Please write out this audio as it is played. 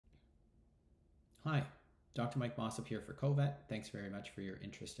Hi, Dr. Mike Mossop here for CoVet. Thanks very much for your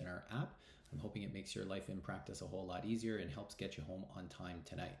interest in our app. I'm hoping it makes your life in practice a whole lot easier and helps get you home on time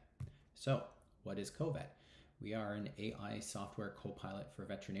tonight. So, what is CoVet? We are an AI software co-pilot for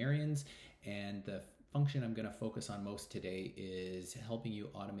veterinarians, and the function I'm going to focus on most today is helping you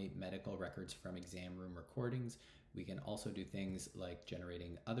automate medical records from exam room recordings. We can also do things like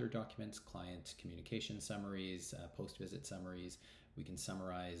generating other documents, client communication summaries, post-visit summaries. We can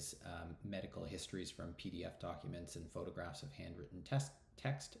summarize medical histories from PDF documents and photographs of handwritten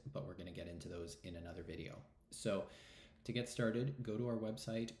text, but we're going to get into those in another video. So to get started, go to our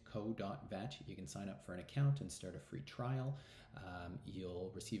website, co.vet. You can sign up for an account and start a free trial.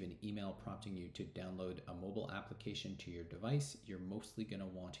 You'll receive an email prompting you to download a mobile application to your device. You're mostly going to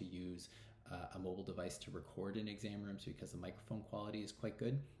want to use a mobile device to record in exam rooms because the microphone quality is quite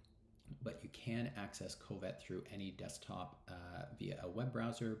good. But you can access CoVet through any desktop via a web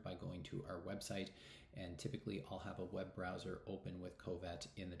browser by going to our website. And typically I'll have a web browser open with CoVet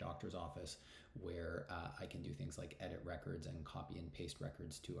in the doctor's office where I can do things like edit records and copy and paste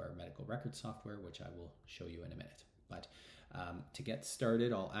records to our medical record software, which I will show you in a minute. But to get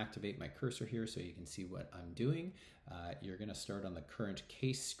started, I'll activate my cursor here so you can see what I'm doing. You're going to start on the current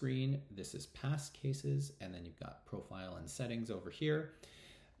case screen. This is past cases, and then you've got profile and settings over here.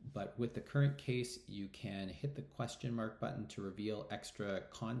 But with the current case, you can hit the question mark button to reveal extra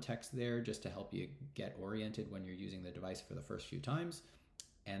context there just to help you get oriented when you're using the device for the first few times.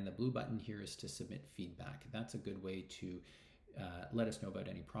 And the blue button here is to submit feedback. That's a good way to let us know about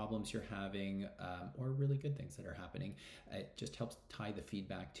any problems you're having or really good things that are happening. It just helps tie the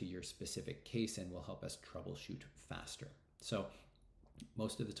feedback to your specific case and will help us troubleshoot faster. So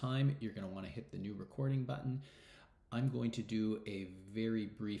most of the time, you're going to want to hit the new recording button. I'm going to do a very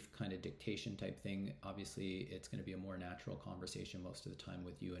brief kind of dictation type thing. Obviously, it's going to be a more natural conversation most of the time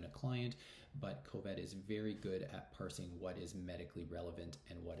with you and a client, but CoVet is very good at parsing what is medically relevant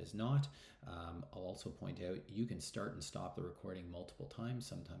and what is not. I'll also point out you can start and stop the recording multiple times.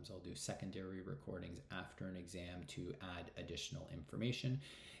 Sometimes I'll do secondary recordings after an exam to add additional information.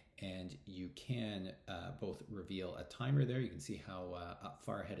 And you can both reveal a timer there. You can see how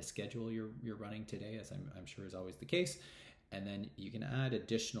far ahead of schedule you're running today, as I'm sure is always the case. And then you can add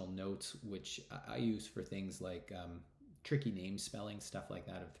additional notes, which I use for things like tricky name spelling, stuff like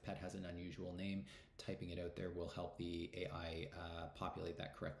that. If the pet has an unusual name, typing it out there will help the AI populate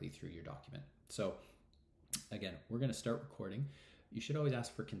that correctly through your document. So again, we're going to start recording. You should always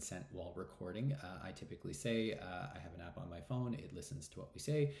ask for consent while recording. I typically say I have an app on my phone. It listens to what we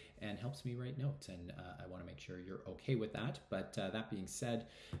say and helps me write notes. And I want to make sure you're okay with that. But that being said,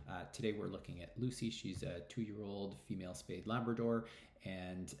 today we're looking at Lucy. She's a 2-year-old female spayed Labrador.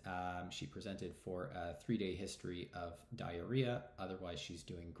 And she presented for a 3-day history of diarrhea. Otherwise, she's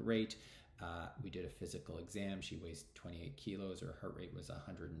doing great. We did a physical exam. She weighs 28 kilos. Her heart rate was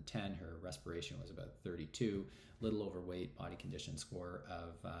 110. Her respiration was about 32. Little overweight, body condition score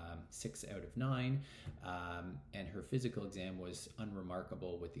of 6 out of 9. And her physical exam was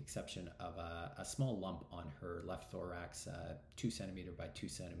unremarkable with the exception of a small lump on her left thorax, 2 centimeter by 2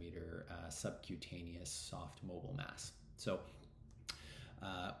 centimeter subcutaneous soft mobile mass. So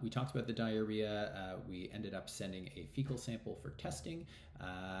we talked about the diarrhea. We ended up sending a fecal sample for testing,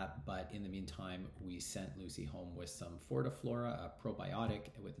 but in the meantime, we sent Lucy home with some Fortiflora, a probiotic,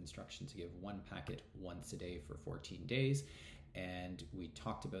 with instructions to give 1 packet once a day for 14 days. And we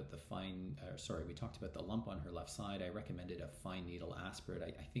talked about we talked about the lump on her left side. I recommended a fine needle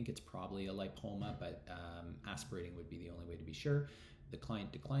aspirate. I think it's probably a lipoma, but aspirating would be the only way to be sure. The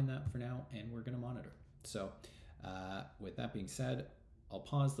client declined that for now, and we're going to monitor. So with that being said, I'll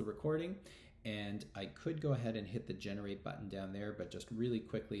pause the recording, and I could go ahead and hit the generate button down there, but just really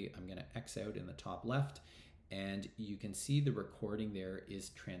quickly, I'm going to X out in the top left, and you can see the recording there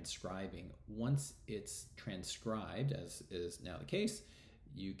is transcribing. Once it's transcribed, as is now the case,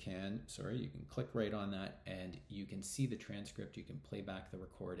 you can click right on that and you can see the transcript. You can play back the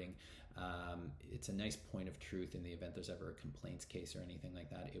recording. It's a nice point of truth in the event there's ever a complaints case or anything like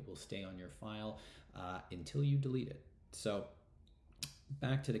that. It will stay on your file until you delete it. So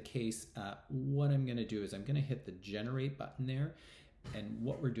back to the case, what I'm going to do is I'm going to hit the generate button there. And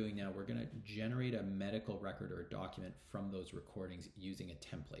what we're doing now, we're going to generate a medical record or a document from those recordings using a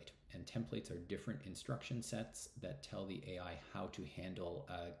template. And templates are different instruction sets that tell the AI how to handle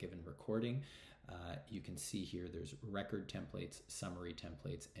a given recording. You can see here there's record templates, summary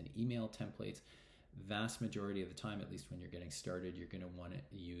templates, and email templates. Vast majority of the time, at least when you're getting started, you're going to want to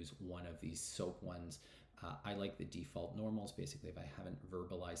use one of these SOAP ones. I like the default normals. Basically, if I haven't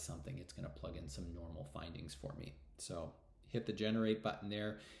verbalized something, it's going to plug in some normal findings for me. So hit the generate button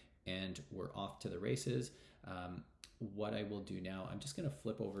there. and we're off to the races. What I will do now, I'm just going to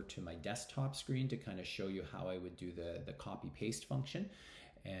flip over to my desktop screen to kind of show you how I would do the copy paste function.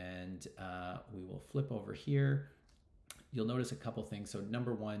 And we will flip over here. You'll notice a couple things. So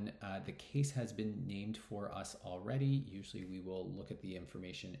number one, the case has been named for us already. Usually we will look at the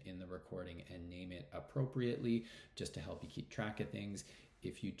information in the recording and name it appropriately just to help you keep track of things.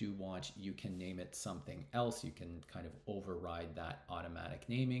 If you do want, you can name it something else. You can kind of override that automatic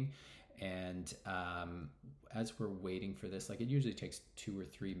naming. And as we're waiting for this, like it usually takes 2 or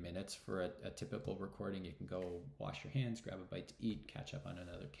 3 minutes for a typical recording. You can go wash your hands, grab a bite to eat, catch up on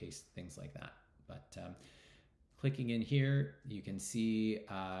another case, things like that. But clicking in here, you can see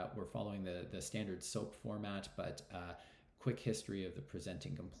we're following the standard SOAP format, but quick history of the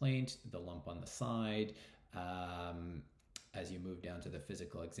presenting complaint, the lump on the side. As you move down to the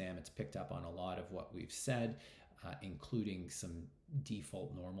physical exam, it's picked up on a lot of what we've said, including some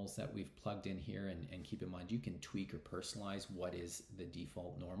default normals that we've plugged in here. And keep in mind, you can tweak or personalize what is the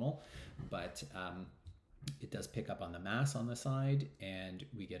default normal, but it does pick up on the mass on the side, and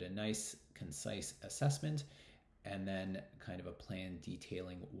we get a nice, concise assessment, and then kind of a plan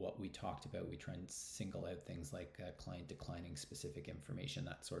detailing what we talked about. We try and single out things like client declining specific information,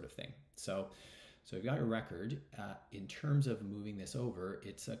 that sort of thing. So we've got a record. In terms of moving this over,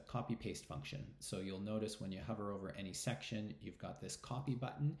 it's a copy paste function. So you'll notice when you hover over any section, you've got this copy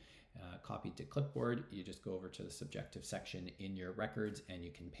button, copied to clipboard. You just go over to the subjective section in your records and you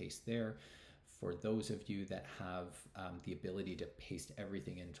can paste there. For those of you that have the ability to paste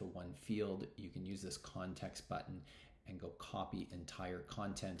everything into one field, you can use this context button and go copy entire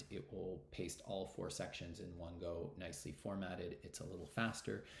content. It will paste all 4 sections in one go, nicely formatted. It's a little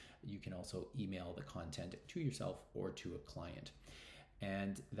faster. You can also email the content to yourself or to a client.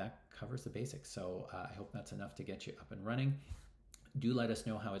 And that covers the basics. So I hope that's enough to get you up and running. Do let us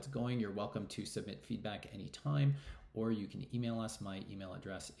know how it's going. You're welcome to submit feedback anytime, or you can email us. My email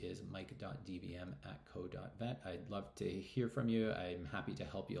address is mike.dbm@co.vet. I'd love to hear from you. I'm happy to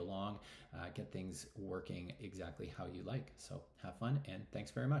help you along, get things working exactly how you like. So have fun, and thanks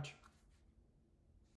very much.